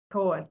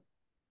Record.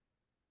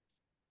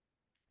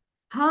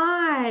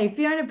 Hi,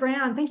 Fiona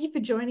Brown. Thank you for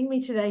joining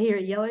me today here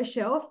at Yellow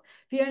Shelf.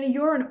 Fiona,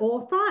 you're an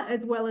author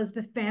as well as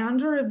the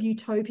founder of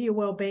YOUtopia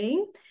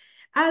WELLBeing.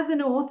 As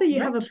an author,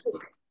 you have a Correct.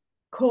 book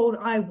called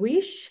I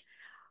Wish.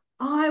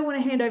 I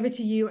want to hand over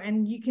to you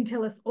and you can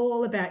tell us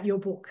all about your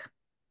book.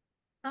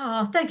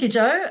 Oh, thank you,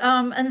 Joe.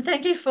 And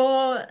thank you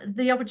for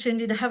the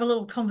opportunity to have a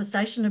little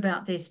conversation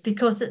about this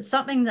because it's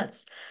something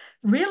that's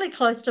really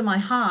close to my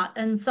heart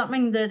and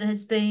something that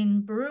has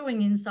been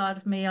brewing inside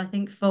of me, I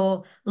think,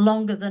 for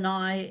longer than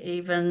I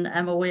even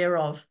am aware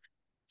of.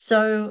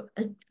 So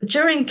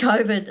during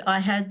COVID, I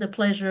had the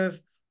pleasure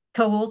of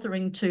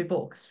co-authoring two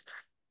books.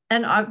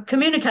 And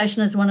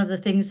communication is one of the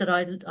things that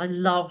I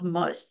love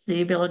most,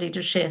 the ability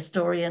to share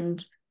story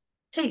and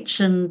teach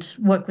and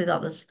work with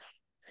others.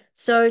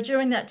 So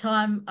during that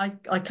time, I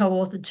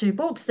co-authored two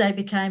books. They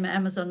became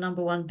Amazon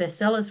 #1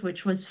 bestsellers,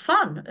 which was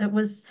fun. It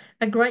was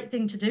a great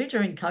thing to do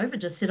during COVID,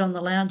 just sit on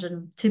the lounge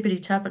and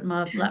tippity tap at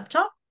my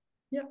laptop.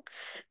 Yeah.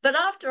 But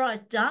after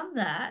I'd done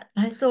that,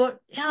 I thought,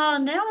 yeah,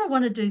 now I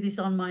want to do this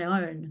on my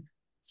own.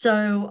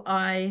 So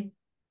I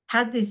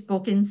had this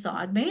book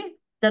inside me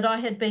that I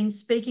had been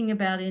speaking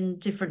about in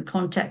different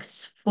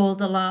contexts for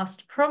the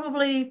last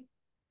probably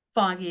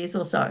 5 years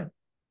or so.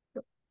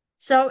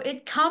 So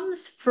it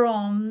comes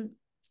from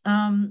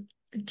um,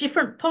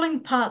 pulling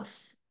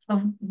parts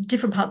of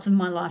different parts of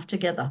my life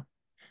together.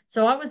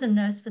 So I was a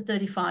nurse for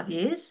 35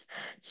 years.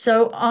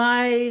 So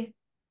I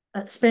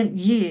spent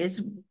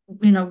years,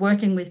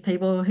 working with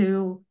people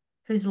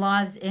whose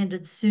lives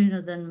ended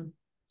sooner than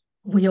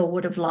we all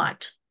would have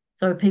liked.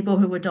 So people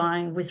who were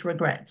dying with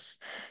regrets,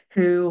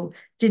 who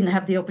didn't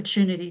have the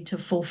opportunity to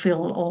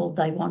fulfill all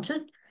they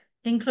wanted,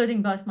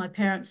 including both my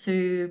parents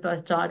who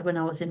both died when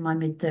I was in my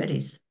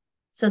mid-30s.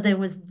 So there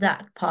was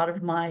that part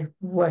of my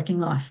working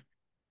life.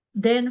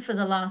 Then for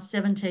the last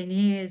 17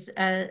 years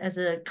as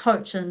a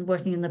coach and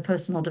working in the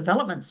personal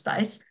development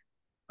space,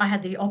 I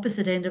had the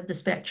opposite end of the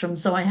spectrum.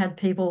 So I had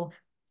people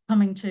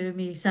coming to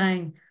me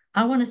saying,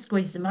 I want to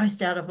squeeze the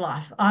most out of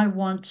life. I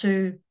want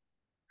to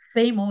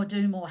be more,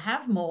 do more,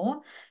 have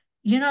more,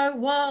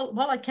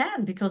 while I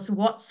can, because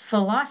what's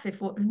life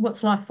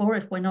for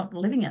if we're not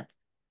living it?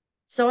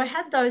 So I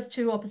had those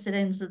two opposite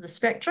ends of the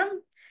spectrum.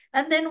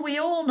 And then we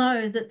all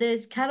know that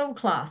there's cattle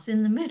class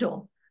in the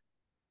middle.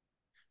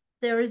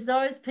 There is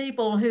those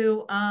people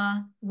who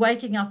are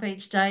waking up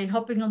each day,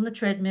 hopping on the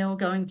treadmill,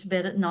 going to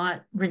bed at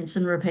night, rinse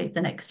and repeat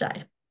the next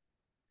day.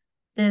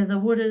 They're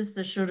the wouldas,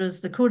 the shouldas,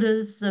 the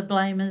couldas, the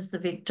blamers, the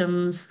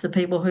victims, the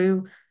people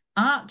who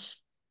aren't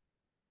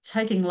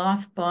taking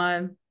life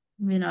by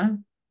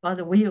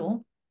the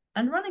wheel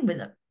and running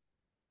with it.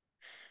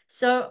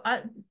 So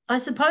I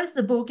suppose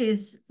the book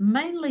is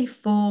mainly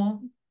for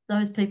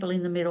those people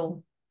in the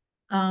middle.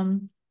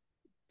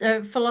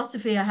 The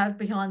philosophy I have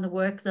behind the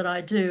work that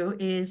I do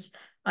is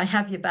I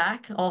have your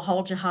back, I'll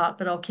hold your heart,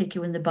 but I'll kick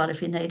you in the butt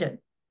if you need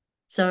it.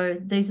 So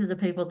these are the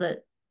people that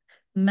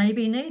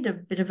maybe need a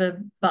bit of a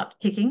butt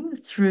kicking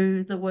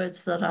through the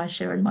words that I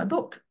share in my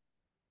book.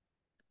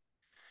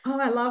 Oh,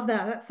 I love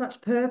that. That's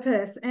such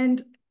purpose.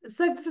 And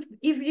so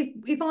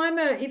if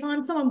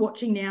I'm someone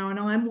watching now and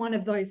I'm one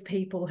of those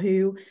people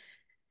who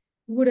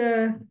would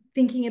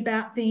thinking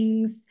about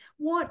things,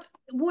 what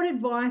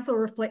advice or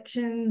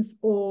reflections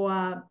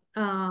or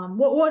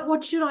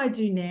what should I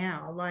do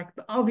now? Like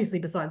obviously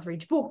besides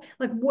read your book,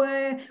 like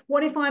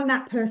what if I'm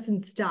that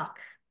person stuck?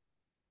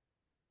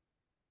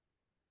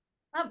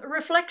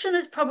 Reflection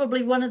is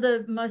probably one of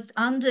the most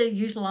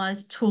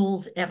underutilized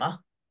tools ever,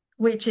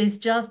 which is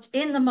just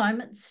in the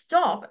moment,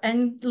 stop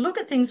and look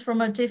at things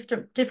from a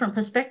different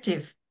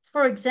perspective.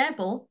 For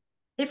example,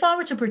 if I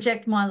were to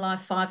project my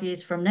life 5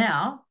 years from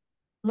now,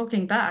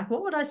 looking back,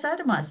 what would I say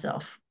to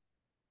myself?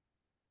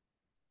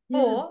 Yeah.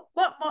 Or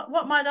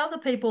what might other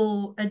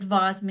people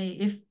advise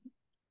me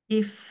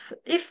if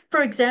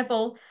for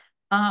example,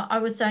 I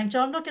was saying,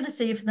 Joe, I'm not going to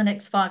see you for the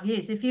next 5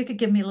 years. If you could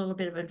give me a little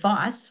bit of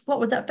advice, what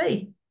would that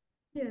be?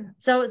 Yeah.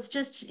 So it's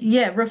just,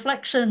 yeah,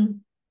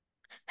 reflection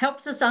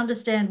helps us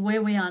understand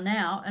where we are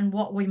now and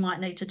what we might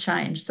need to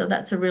change. So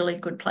that's a really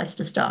good place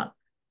to start.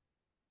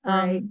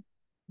 Great. Um,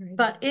 Great.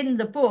 but in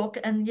the book,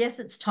 and yes,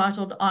 it's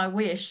titled I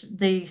Wish,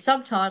 the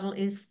subtitle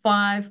is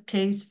 5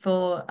 Keys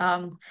for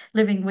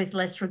Living with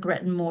Less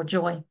Regret and More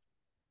Joy.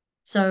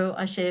 So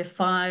I share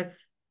 5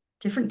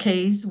 different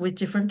keys with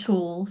different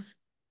tools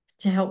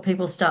to help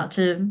people start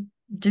to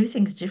do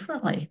things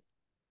differently.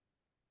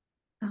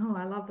 Oh,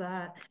 I love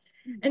that.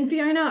 And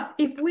Fiona,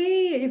 if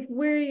we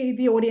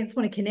the audience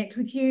want to connect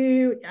with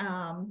you,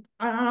 and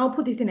I'll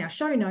put this in our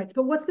show notes,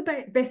 but what's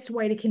the best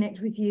way to connect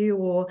with you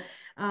or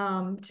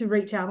to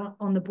reach out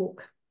on the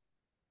book?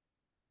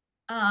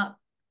 Uh,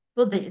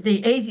 well,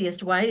 the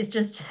easiest way is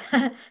just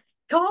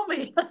call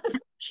me.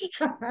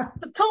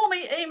 Call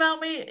me, email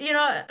me.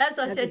 As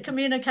I said, Fabulous.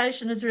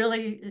 communication is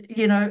really,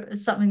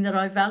 something that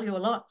I value a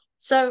lot.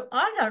 So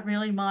I don't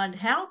really mind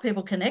how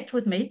people connect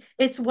with me.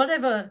 It's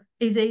whatever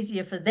is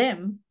easier for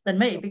them than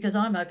me because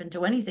I'm open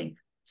to anything.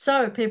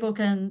 So people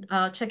can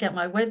check out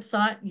my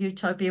website,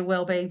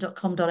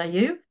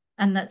 youtopiawellbeing.com.au,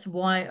 and that's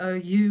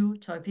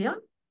YOUtopia.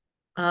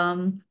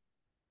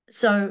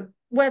 So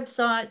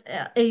website,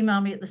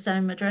 email me at the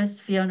same address,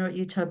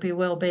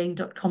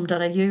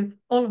 fiona@youtopiawellbeing.com.au.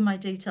 All of my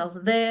details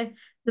are there.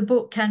 The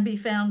book can be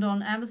found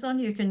on Amazon.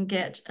 You can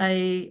get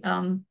a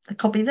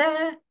copy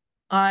there.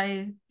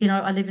 I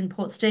live in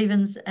Port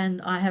Stephens,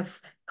 and I have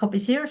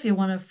copies here if you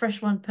want a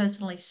fresh one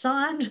personally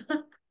signed.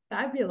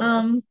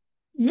 Fabulous.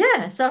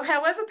 Yeah, so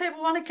however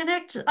people want to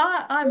connect,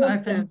 I'm Awesome.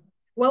 open.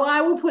 Well,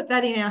 I will put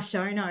that in our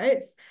show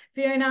notes.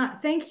 Fiona,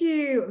 thank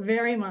you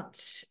very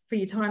much for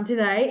your time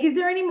today. Is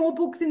there any more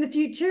books in the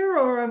future,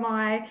 or am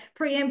I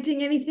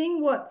preempting anything?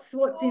 What's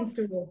in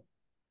store?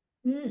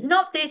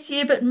 Not this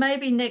year, but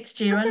maybe next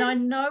year. And Okay, I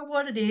know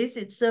what it is.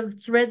 It's a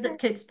thread that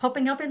keeps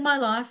popping up in my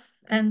life,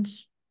 and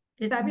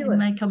it fabulous.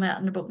 may come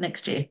out in a book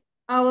next year.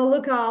 Oh well,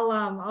 look,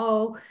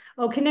 I'll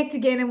connect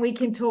again and we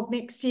can talk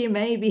next year,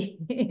 maybe.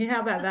 How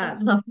about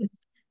that? Lovely.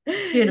 No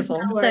Beautiful.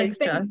 worries. Thanks,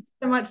 Thanks Joe.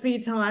 so much for your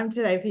time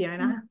today,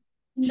 Fiona.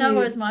 No Cheers.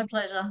 worries, my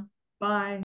pleasure. Bye.